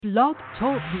Blog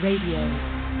Talk Radio.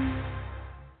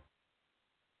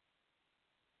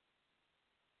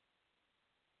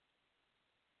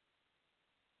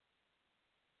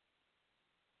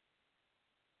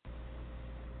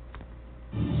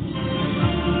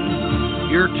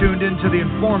 You're tuned into The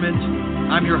Informant.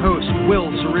 I'm your host,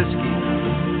 Will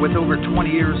Zariski. With over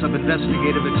 20 years of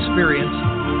investigative experience,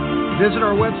 visit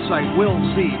our website,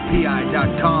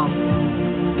 willzpi.com.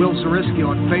 Will Zariski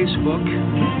on Facebook.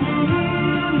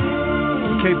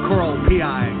 Cape Coral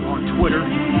PI on Twitter.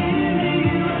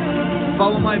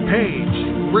 Follow my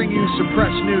page, bring you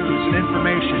suppressed news and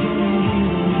information.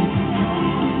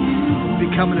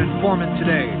 Become an informant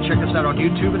today. Check us out on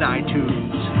YouTube and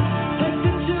iTunes.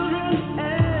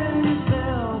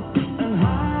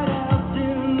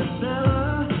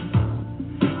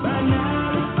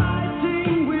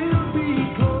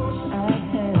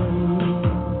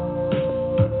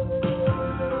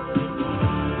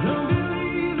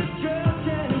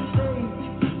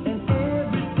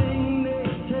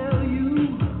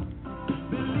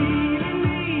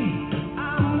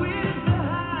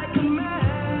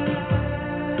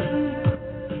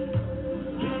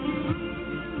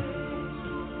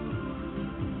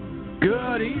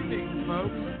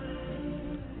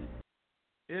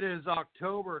 It is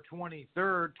October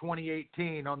 23rd,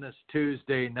 2018 on this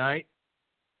Tuesday night.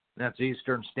 That's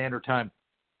Eastern Standard Time.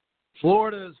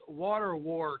 Florida's water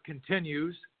war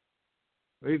continues.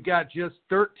 We've got just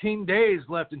 13 days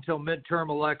left until midterm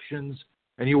elections,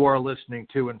 and you are listening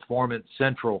to Informant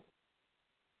Central.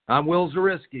 I'm Will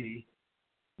Zariski.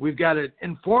 We've got an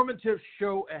informative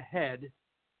show ahead.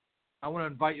 I want to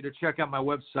invite you to check out my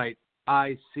website,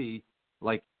 IC,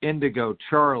 like Indigo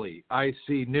Charlie,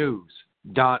 IC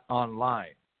News.online.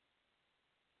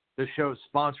 This show is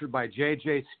sponsored by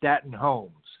JJ Staten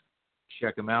Homes.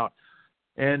 Check them out.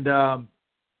 And I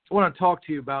want to talk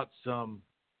to you about some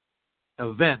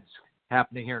events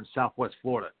happening here in Southwest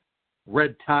Florida.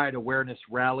 Red Tide Awareness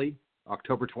Rally,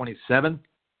 October 27th,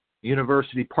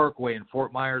 University Parkway in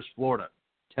Fort Myers, Florida,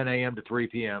 10 a.m. to 3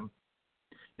 p.m.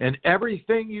 And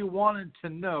everything you wanted to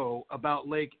know about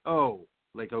Lake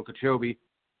Okeechobee,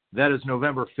 that is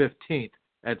November 15th.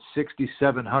 At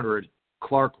 6700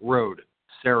 Clark Road,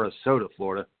 Sarasota,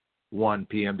 Florida, 1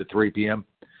 p.m. to 3 p.m.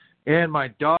 And my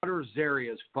daughter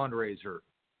Zaria's fundraiser.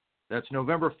 That's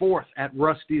November 4th at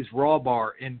Rusty's Raw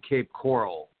Bar in Cape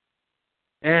Coral.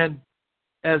 And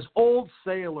as old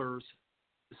sailors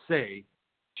say,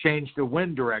 change the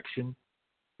wind direction,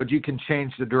 but you can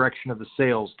change the direction of the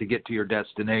sails to get to your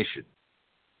destination.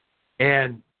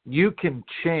 And you can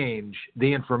change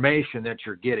the information that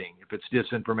you're getting. If it's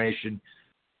disinformation,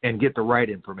 and get the right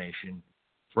information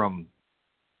from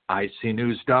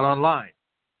icnews.online.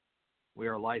 We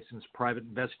are licensed private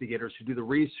investigators who do the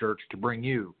research to bring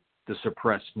you the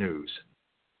suppressed news.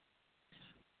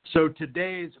 So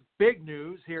today's big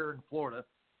news here in Florida,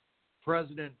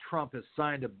 President Trump has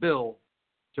signed a bill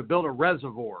to build a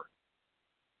reservoir.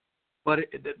 But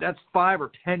that's 5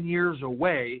 or 10 years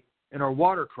away in our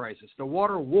water crisis. The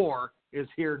water war is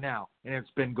here now, and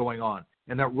it's been going on.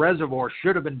 And that reservoir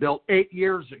should have been built 8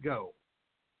 years ago.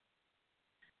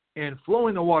 And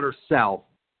flowing the water south,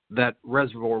 that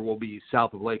reservoir will be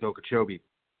south of Lake Okeechobee.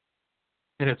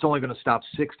 And it's only going to stop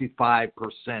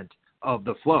 65% of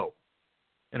the flow.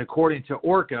 And according to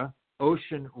ORCA,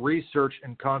 Ocean Research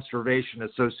and Conservation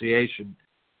Association,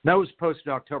 that was posted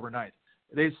October 9th.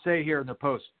 They say here in the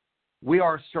post, we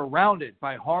are surrounded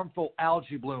by harmful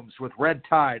algae blooms with red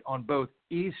tide on both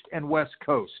east and west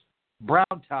coast, brown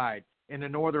tide in the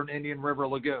northern Indian River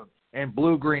Lagoon, and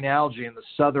blue-green algae in the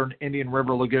southern Indian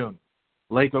River Lagoon,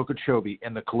 Lake Okeechobee,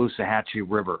 and the Caloosahatchee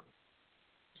River.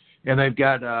 And they've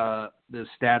got the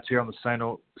stats here on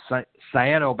the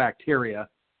cyanobacteria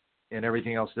and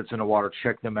everything else that's in the water.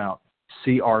 Check them out.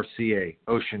 CRCA,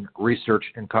 Ocean Research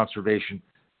and Conservation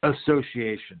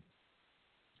Association.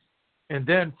 And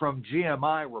then from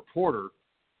GMI Reporter,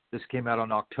 this came out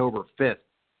on October 5th,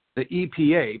 the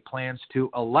EPA plans to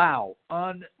allow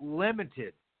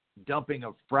unlimited dumping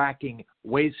of fracking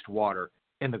wastewater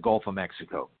in the Gulf of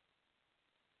Mexico.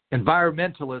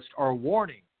 Environmentalists are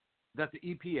warning that the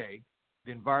EPA,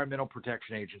 the Environmental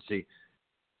Protection Agency,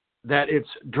 that its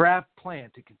draft plan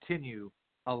to continue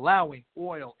allowing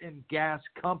oil and gas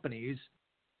companies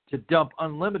to dump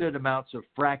unlimited amounts of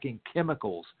fracking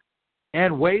chemicals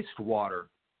and wastewater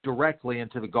directly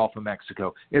into the Gulf of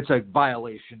Mexico. It's a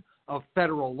violation of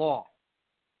federal law.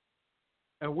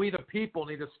 And we, the people,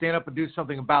 need to stand up and do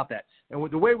something about that. And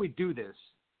the way we do this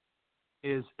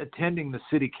is attending the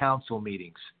city council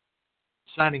meetings,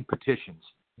 signing petitions,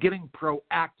 getting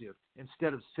proactive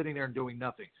instead of sitting there and doing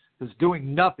nothing. Because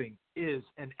doing nothing is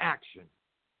an action.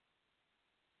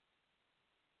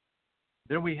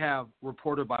 Then we have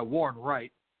reported by Warren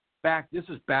Wright, this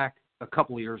is back a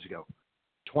couple of years ago,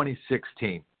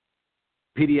 2016,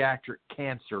 pediatric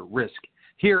cancer risk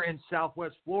here in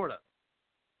Southwest Florida.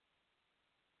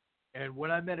 And when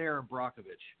I met Erin Brockovich,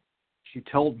 she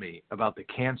told me about the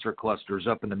cancer clusters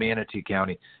up in the Manatee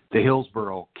County, the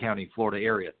Hillsborough County, Florida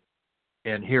area.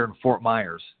 And here in Fort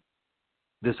Myers,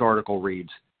 this article reads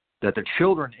that the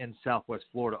children in Southwest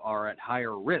Florida are at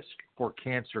higher risk for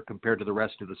cancer compared to the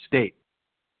rest of the state.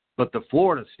 But the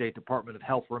Florida State Department of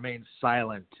Health remains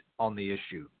silent on the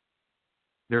issue.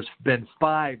 There's been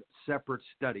 5 separate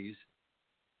studies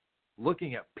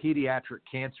looking at pediatric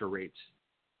cancer rates,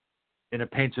 and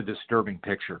it paints a disturbing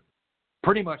picture.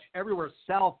 Pretty much everywhere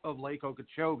south of Lake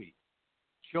Okeechobee,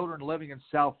 children living in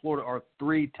South Florida are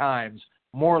 3 times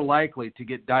more likely to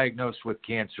get diagnosed with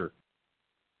cancer.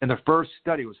 And the first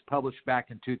study was published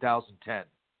back in 2010.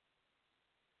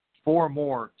 4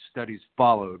 more studies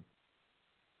followed.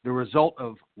 The result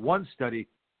of one study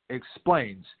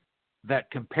explains that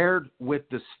compared with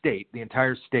the state, the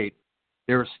entire state,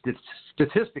 there is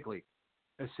statistically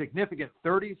a significant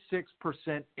 36%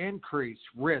 increased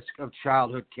risk of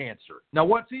childhood cancer. Now,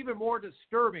 what's even more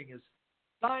disturbing is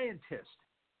scientists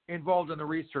involved in the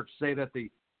research say that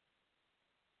the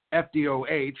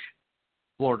FDOH,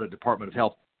 Florida Department of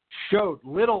Health, showed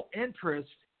little interest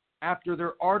after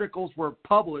their articles were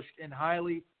published in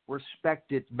highly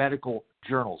respected medical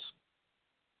journals.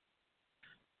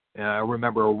 I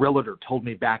remember a realtor told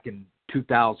me back in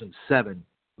 2007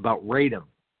 about radium,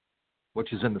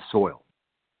 which is in the soil,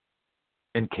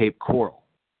 and Cape Coral.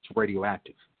 It's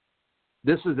radioactive.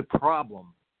 This is the problem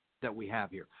that we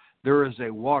have here. There is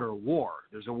a water war.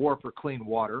 There's a war for clean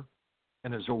water,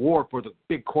 and there's a war for the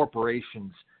big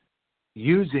corporations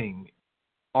using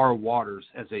our waters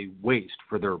as a waste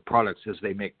for their products as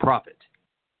they make profit.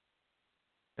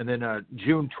 And then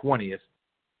June 20th,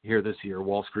 here this year,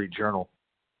 Wall Street Journal,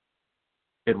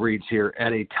 it reads here,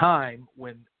 at a time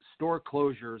when store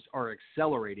closures are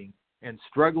accelerating and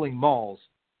struggling malls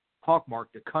pockmark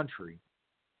the country,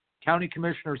 county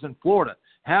commissioners in Florida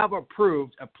have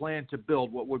approved a plan to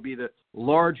build what would be the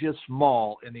largest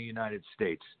mall in the United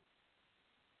States,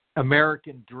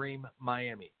 American Dream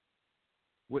Miami.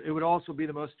 It would also be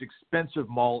the most expensive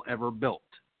mall ever built,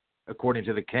 according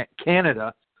to the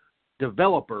Canada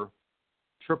developer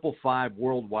 555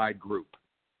 Worldwide Group.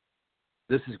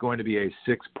 This is going to be a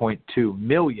 6.2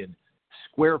 million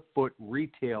square foot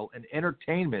retail and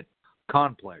entertainment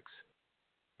complex,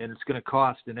 and it's going to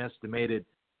cost an estimated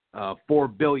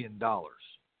 $4 billion.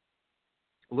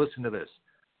 Listen to this.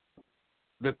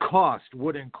 The cost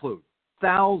would include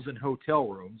 1,000 hotel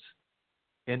rooms,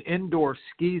 an indoor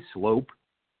ski slope,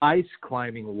 ice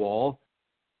climbing wall,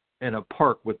 and a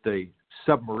park with a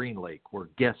submarine lake where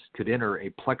guests could enter a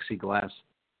plexiglass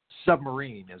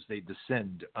submarine as they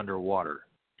descend underwater.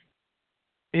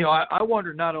 You know, I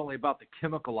wonder not only about the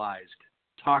chemicalized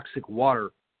toxic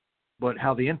water, but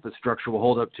how the infrastructure will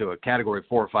hold up to a Category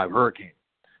 4 or 5 hurricane.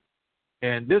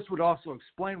 And this would also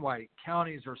explain why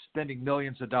counties are spending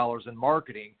millions of dollars in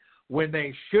marketing when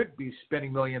they should be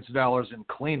spending millions of dollars in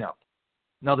cleanup.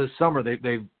 Now, this summer,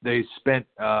 they spent,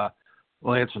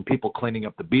 they had some people cleaning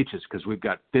up the beaches because we've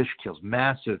got fish kills,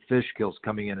 massive fish kills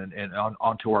coming in and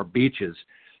onto our beaches,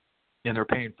 and they're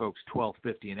paying folks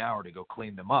 $12.50 an hour to go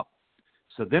clean them up.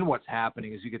 So then what's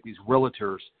happening is you get these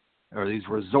realtors or these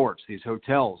resorts, these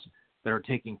hotels that are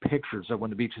taking pictures of when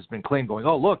the beach has been cleaned, going,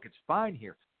 oh, look, it's fine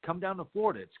here. Come down to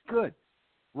Florida. It's good,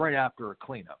 right after a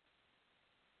cleanup.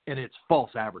 And it's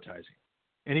false advertising.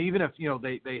 And even if,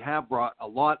 they have brought a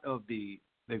lot of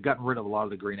they've gotten rid of a lot of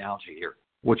the green algae here,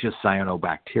 which is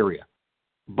cyanobacteria.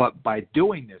 But by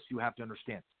doing this, you have to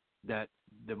understand that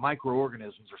the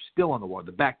microorganisms are still in the water.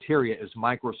 The bacteria is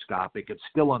microscopic. It's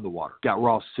still in the water. Got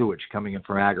raw sewage coming in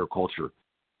from agriculture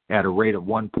at a rate of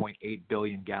 1.8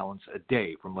 billion gallons a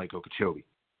day from Lake Okeechobee.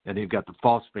 And you've got the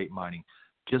phosphate mining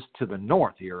just to the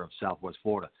north here of Southwest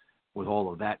Florida, with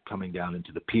all of that coming down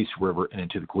into the Peace River and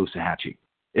into the Caloosahatchee.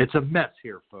 It's a mess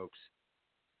here, folks.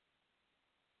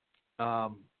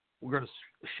 We're going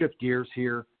to shift gears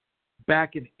here.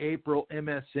 Back in April,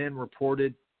 MSN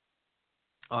reported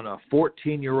on a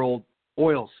 14-year-old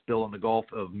oil spill in the Gulf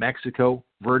of Mexico,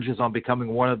 verges on becoming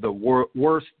one of the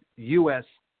worst U.S.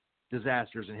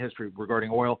 disasters in history regarding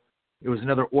oil. It was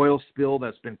another oil spill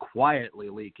that's been quietly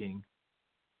leaking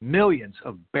millions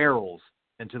of barrels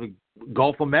into the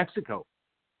Gulf of Mexico.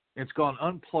 It's gone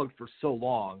unplugged for so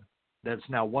long that it's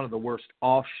now one of the worst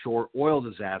offshore oil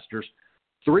disasters.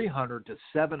 300 to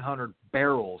 700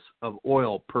 barrels of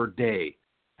oil per day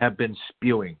have been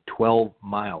spewing 12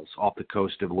 miles off the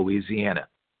coast of Louisiana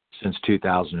since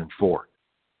 2004.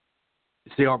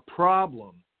 See, our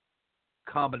problem,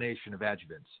 combination of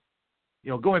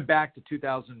adjuvants. Going back to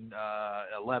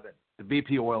 2011, the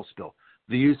BP oil spill,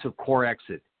 the use of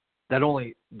Corexit, that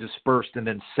only dispersed and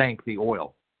then sank the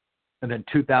oil. And then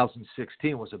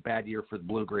 2016 was a bad year for the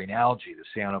blue-green algae, the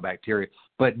cyanobacteria.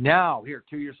 But now, here,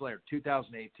 2 years later,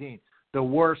 2018, the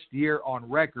worst year on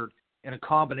record, in a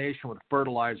combination with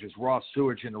fertilizers, raw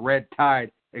sewage, and the red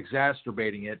tide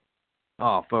exacerbating it.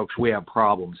 Oh, folks, we have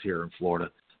problems here in Florida.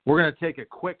 We're going to take a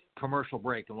quick commercial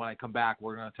break, and when I come back,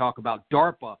 we're going to talk about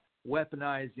DARPA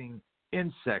weaponizing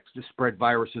insects to spread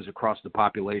viruses across the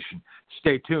population.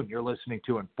 Stay tuned. You're listening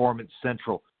to Informant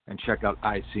Central, and check out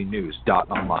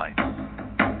icnews.online.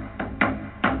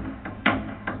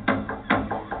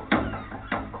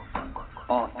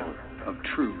 Author of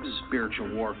True Spiritual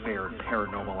Warfare and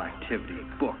Paranormal Activity,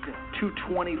 book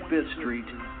 225th Street,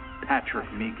 Patrick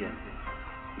Meekin.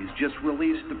 He's just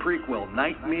released the prequel,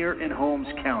 Nightmare in Holmes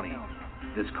County.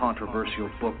 This controversial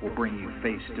book will bring you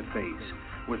face to face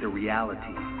with the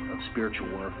reality of spiritual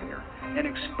warfare and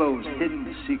expose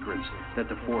hidden secrets that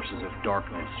the forces of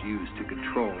darkness use to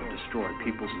control and destroy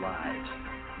people's lives.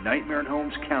 Nightmare in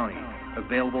Holmes County,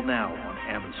 available now on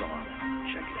Amazon.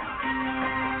 Check it out.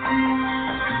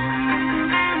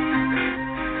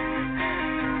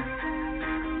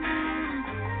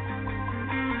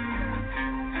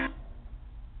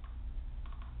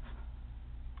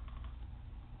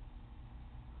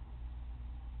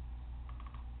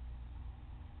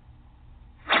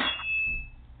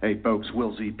 Hey folks,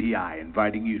 Will Z PI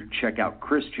inviting you to check out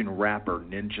Christian rapper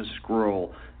Ninja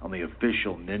Scroll on the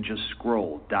official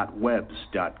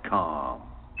ninjascroll.webs.com.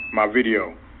 My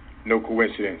video, no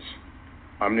coincidence.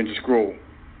 I'm Ninja Scroll.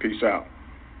 Peace out.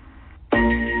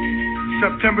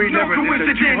 September 11th is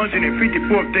the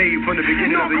 254th day from the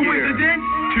beginning of the year. 2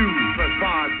 plus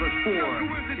 5 plus 4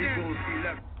 equals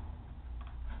 11.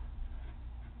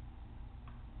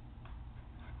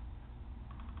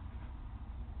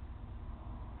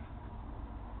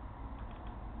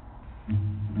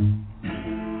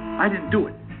 I didn't do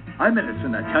it. I'm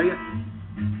innocent, I tell you.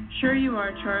 Sure you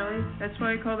are, Charlie. That's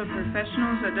why I call the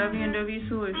professionals at W&W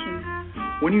Solutions.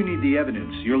 When you need the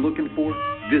evidence you're looking for,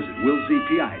 visit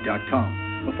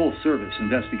willzpi.com, a full-service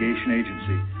investigation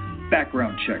agency.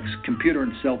 Background checks, computer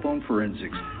and cell phone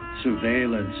forensics,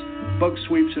 surveillance, bug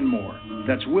sweeps, and more.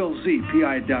 That's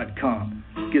willzpi.com.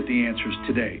 Get the answers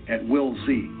today at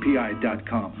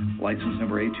willzpi.com. License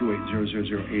number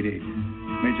 828-00088.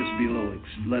 May just be a little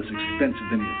less expensive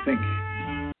than you think.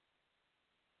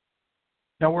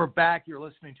 Now we're back. You're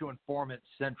listening to Informant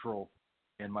Central,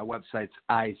 and my website's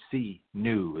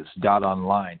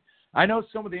icnews.online. I know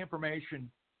some of the information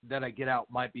that I get out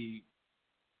I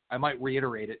might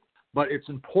reiterate it, but it's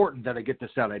important that I get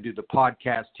this out. I do the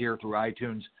podcast here through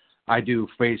iTunes. I do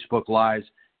Facebook Lives,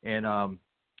 and I'm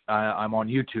on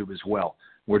YouTube as well.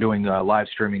 We're doing live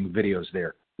streaming videos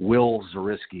there. Will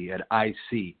Zariski at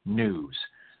IC News.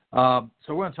 So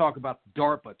we're going to talk about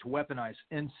DARPA to weaponize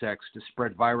insects to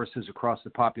spread viruses across the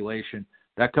population.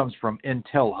 That comes from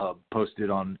Intel Hub,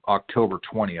 posted on October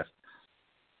 20th.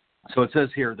 So it says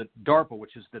here that DARPA,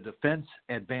 which is the Defense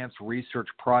Advanced Research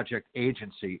Project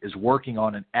Agency, is working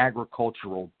on an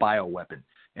agricultural bioweapon,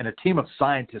 and a team of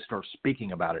scientists are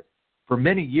speaking about it. For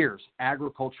many years,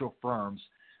 agricultural firms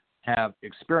have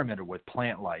experimented with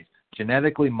plant life,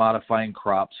 genetically modifying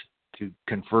crops to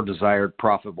confer desired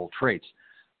profitable traits,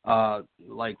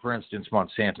 like, for instance,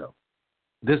 Monsanto.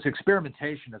 This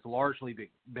experimentation has largely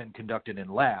been conducted in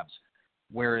labs,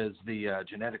 whereas the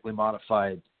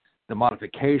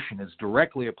modification is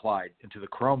directly applied into the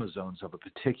chromosomes of a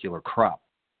particular crop.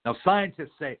 Now,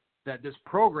 scientists say that this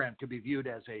program could be viewed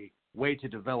as a way to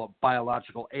develop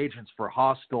biological agents for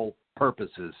hostile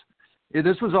purposes.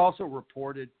 This was also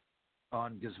reported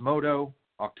on Gizmodo,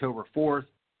 October 4th.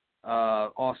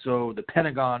 Also, the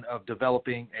Pentagon of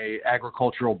developing a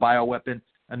agricultural bioweapon.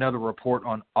 Another report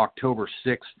on October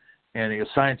 6th. And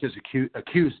scientists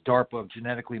accused DARPA of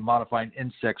genetically modifying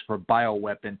insects for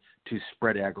bioweapon to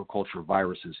spread agricultural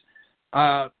viruses.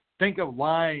 Think of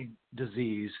Lyme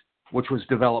disease, which was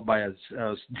developed by a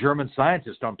German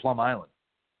scientist on Plum Island.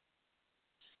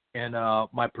 And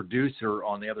my producer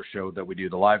on the other show that we do,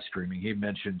 the live streaming, he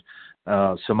mentioned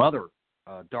some other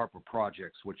DARPA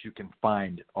projects, which you can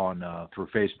find on through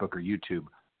Facebook or YouTube,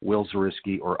 Will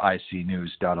Zariski or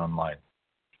icnews.online.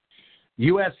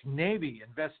 U.S. Navy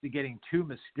investigating 2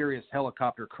 mysterious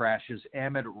helicopter crashes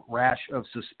amid rash of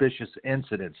suspicious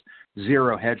incidents.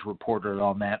 Zero Hedge reported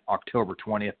on that October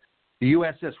 20th. The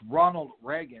USS Ronald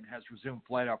Reagan has resumed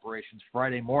flight operations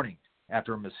Friday morning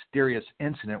after a mysterious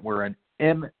incident where an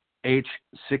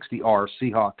MH-60R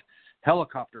Seahawk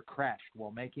helicopter crashed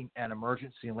while making an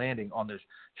emergency landing on the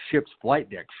ship's flight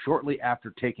deck shortly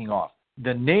after taking off.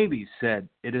 The Navy said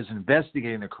it is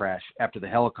investigating the crash after the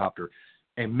helicopter,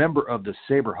 a member of the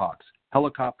Saberhawks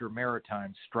Helicopter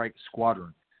Maritime Strike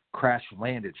Squadron,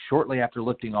 crash-landed shortly after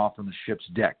lifting off from the ship's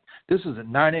deck. This is at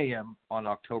 9 a.m. on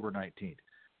October 19th.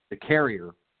 The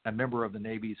carrier, a member of the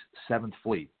Navy's 7th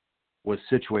Fleet, was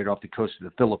situated off the coast of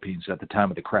the Philippines at the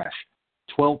time of the crash.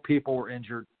 12 people were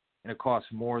injured, and it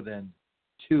cost more than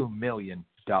 $2 million.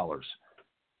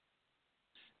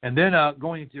 And then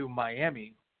going to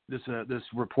Miami, this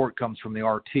report comes from the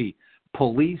RT.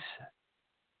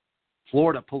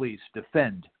 Florida police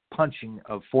defend punching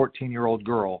of 14-year-old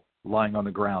girl lying on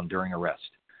the ground during arrest.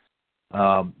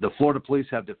 The Florida police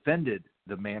have defended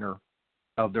the manner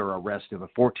of their arrest of a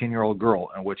 14-year-old girl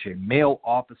in which a male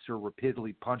officer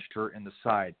repeatedly punched her in the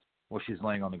side while she's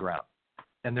laying on the ground.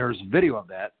 And there's video of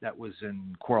that. That was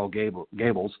in Coral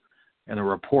Gables, and a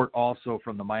report also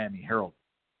from the Miami Herald.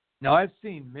 Now, I've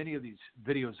seen many of these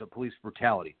videos of police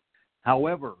brutality.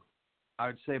 However, I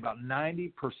would say about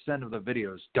 90% of the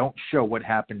videos don't show what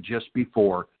happened just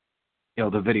before,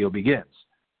 the video begins.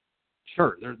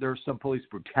 Sure, there's some police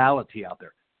brutality out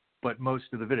there, but most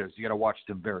of the videos, you got to watch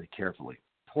them very carefully.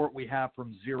 Report we have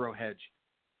from Zero Hedge.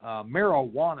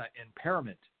 Marijuana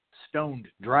impairment stoned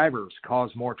drivers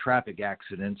cause more traffic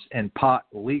accidents in pot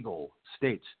legal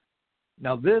states.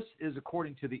 Now, this is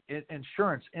according to the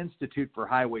Insurance Institute for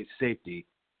Highway Safety.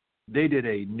 They did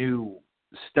a new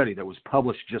study that was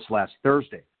published just last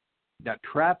Thursday that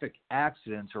traffic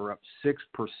accidents are up 6%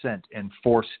 in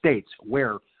 4 states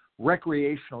where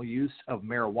recreational use of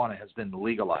marijuana has been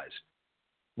legalized,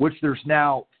 which there's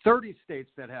now 30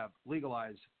 states that have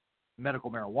legalized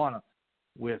medical marijuana,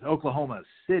 with Oklahoma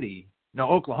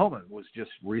was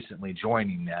just recently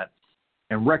joining that.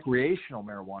 And recreational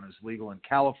marijuana is legal in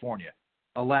California,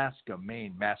 Alaska,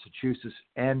 Maine, Massachusetts,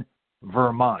 and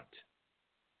Vermont.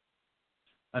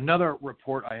 Another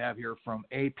report I have here from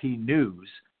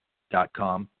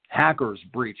APnews.com, hackers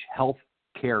breach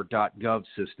healthcare.gov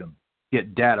system,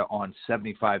 get data on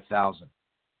 75,000.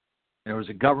 There was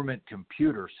a government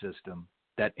computer system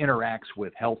that interacts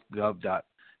with healthcare.gov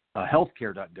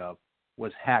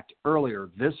was hacked earlier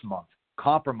this month,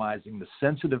 compromising the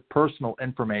sensitive personal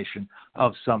information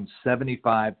of some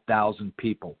 75,000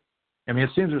 people. I mean,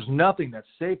 it seems there's nothing that's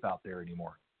safe out there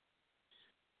anymore.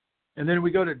 And then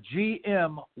we go to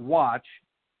GM Watch.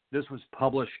 This was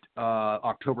published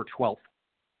October 12th.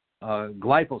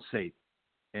 Glyphosate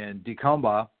and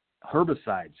dicamba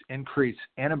herbicides increase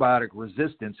antibiotic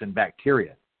resistance in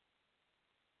bacteria.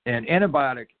 And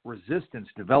antibiotic resistance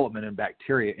development in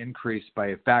bacteria increased by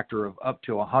a factor of up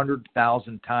to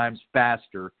 100,000 times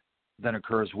faster than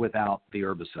occurs without the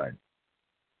herbicide.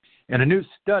 And a new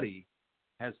study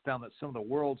has found that some of the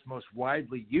world's most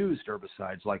widely used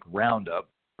herbicides, like Roundup,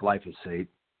 glyphosate,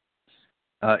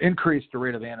 increased the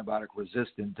rate of antibiotic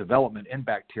resistant development in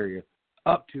bacteria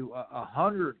up to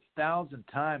 100,000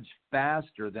 times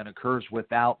faster than occurs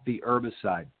without the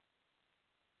herbicide.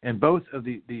 And both of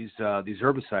these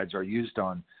herbicides are used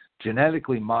on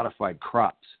genetically modified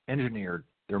crops, engineered.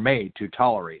 They're made to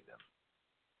tolerate them.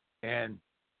 And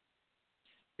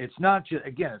it's not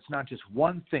just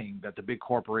one thing that the big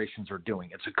corporations are doing.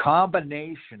 It's a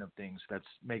combination of things that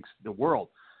makes the world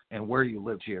and where you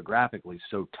live geographically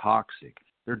so toxic.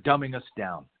 They're dumbing us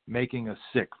down, making us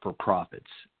sick for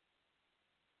profits.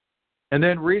 And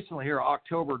then recently here,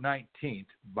 October 19th,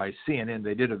 by CNN,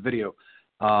 they did a video.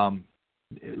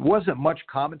 It wasn't much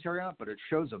commentary on it, but it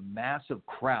shows a massive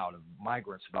crowd of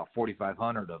migrants, about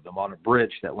 4,500 of them, on a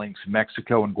bridge that links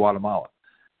Mexico and Guatemala.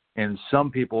 And some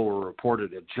people were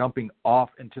reported of jumping off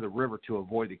into the river to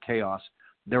avoid the chaos.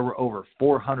 There were over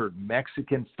 400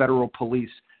 Mexican federal police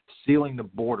sealing the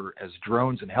border as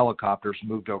drones and helicopters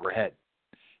moved overhead.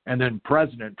 And then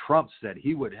President Trump said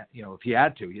he would, if he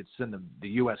had to, he'd send the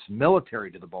U.S.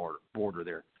 military to the border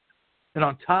there. And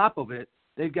on top of it,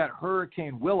 they've got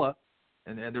Hurricane Willa,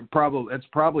 and it's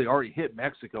probably already hit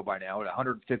Mexico by now at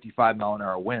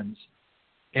 155-mile-an-hour winds.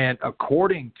 And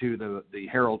according to the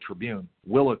Herald Tribune,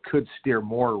 Willa could steer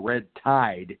more red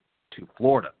tide to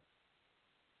Florida.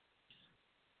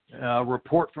 A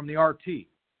report from the RT.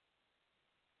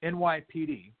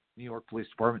 NYPD, New York Police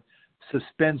Department,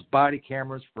 suspends body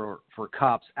cameras for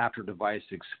cops after device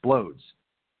explodes.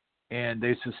 And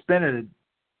they suspended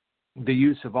the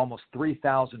use of almost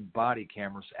 3,000 body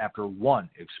cameras after one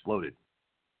exploded.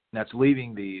 And that's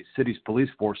leaving the city's police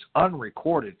force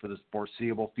unrecorded for the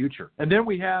foreseeable future. And then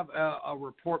we have a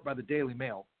report by the Daily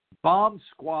Mail. Bomb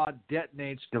squad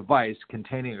detonates device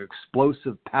containing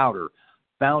explosive powder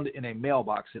found in a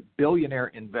mailbox at billionaire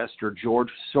investor George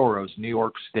Soros' New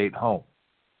York State home.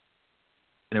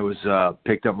 And it was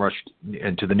picked up and rushed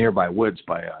into the nearby woods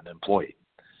by an employee.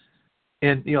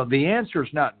 And, the answer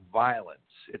is not violence.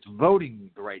 It's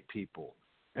voting the right people,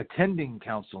 attending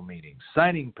council meetings,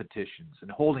 signing petitions,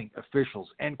 and holding officials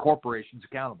and corporations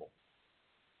accountable.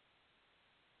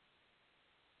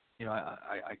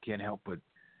 I can't help but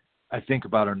I think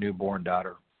about our newborn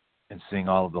daughter and seeing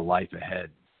all of the life ahead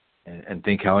and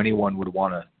think how anyone would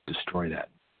want to destroy that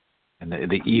and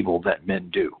the evil that men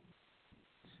do.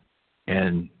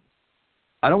 And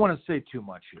I don't want to say too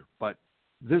much here, but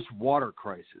this water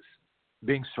crisis,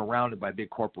 being surrounded by big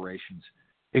corporations,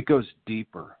 it goes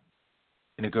deeper,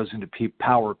 and it goes into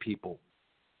power people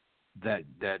that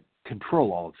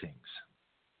control all things.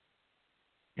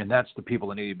 And that's the people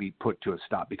that need to be put to a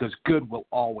stop, because good will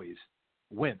always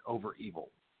win over evil.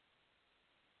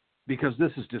 Because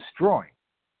this is destroying.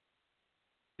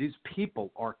 These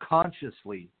people are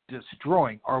consciously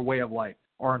destroying our way of life,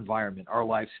 our environment, our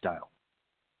lifestyle.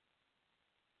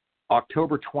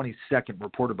 October 22nd,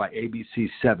 reported by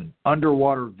ABC7,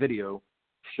 underwater video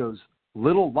shows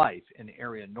little life in an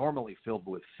area normally filled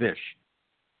with fish.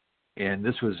 And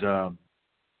this was,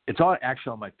 it's all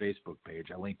actually on my Facebook page.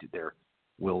 I linked it there,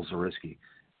 Will Zariski.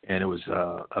 And it was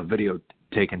a video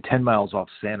taken 10 miles off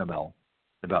Sanibel,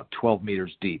 about 12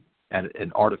 meters deep, at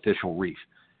an artificial reef.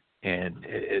 And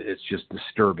it's just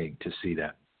disturbing to see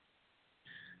that.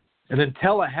 And then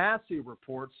Tallahassee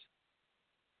report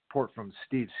from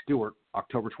Steve Stewart,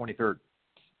 October 23rd.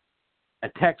 A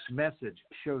text message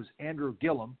shows Andrew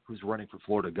Gillum, who's running for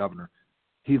Florida governor,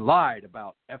 he lied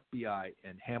about FBI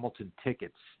and Hamilton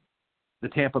tickets. The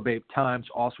Tampa Bay Times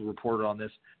also reported on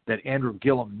this, that Andrew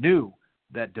Gillum knew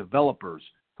that developers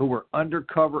who were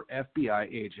undercover FBI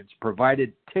agents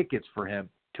provided tickets for him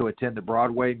to attend the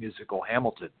Broadway musical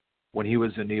Hamilton when he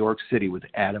was in New York City with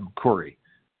Adam Curry.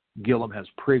 Gillum has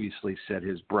previously said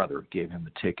his brother gave him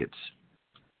the tickets.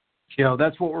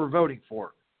 That's what we're voting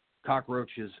for,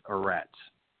 cockroaches or rats.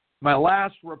 My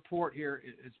last report here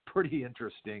is pretty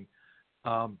interesting.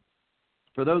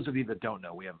 For those of you that don't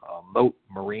know, we have a Moat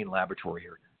Marine Laboratory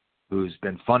here who's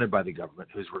been funded by the government,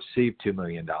 who's received $2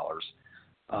 million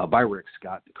by Rick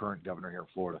Scott, the current governor here in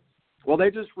Florida. Well,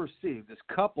 they just received, this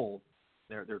couple,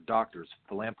 they're doctors,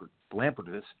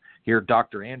 philanthropists here,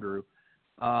 Dr. Andrew,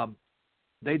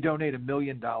 they donate $1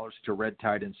 million to Red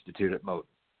Tide Institute at Moat.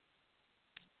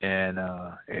 And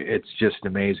it's just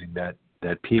amazing that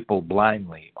people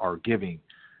blindly are giving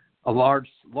a large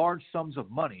sums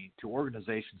of money to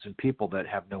organizations and people that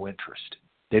have no interest.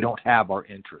 They don't have our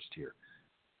interest here.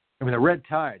 I mean, the red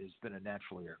tide has been a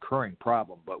naturally occurring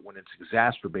problem, but when it's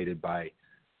exacerbated by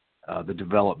the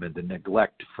development, the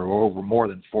neglect for over more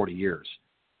than 40 years,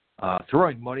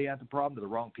 throwing money at the problem to the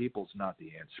wrong people is not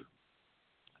the answer.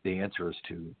 The answer is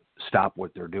to stop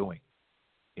what they're doing.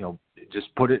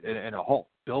 Just put it in a halt.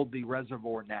 Build the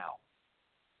reservoir now.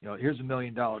 Here's $1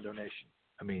 million donation.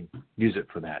 I mean, use it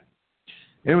for that.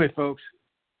 Anyway, folks,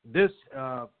 this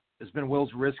has been Will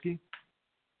Zariski,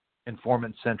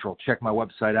 Informant Central. Check my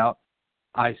website out,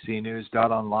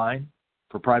 icnews.online.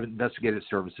 For private investigative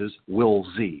services,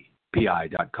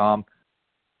 willzpi.com.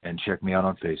 And check me out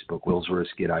on Facebook, Will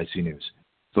Zariski at IC News.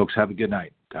 Folks, have a good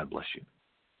night. God bless you.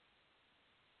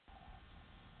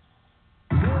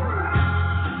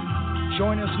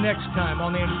 Join us next time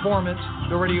on The Informant,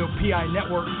 the Radio PI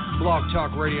Network, Blog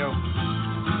Talk Radio.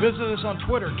 Visit us on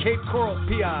Twitter, Cape Coral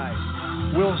PI,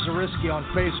 Will Zariski on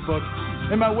Facebook,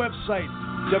 and my website,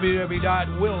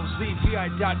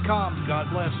 www.willzpi.com. God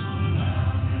bless.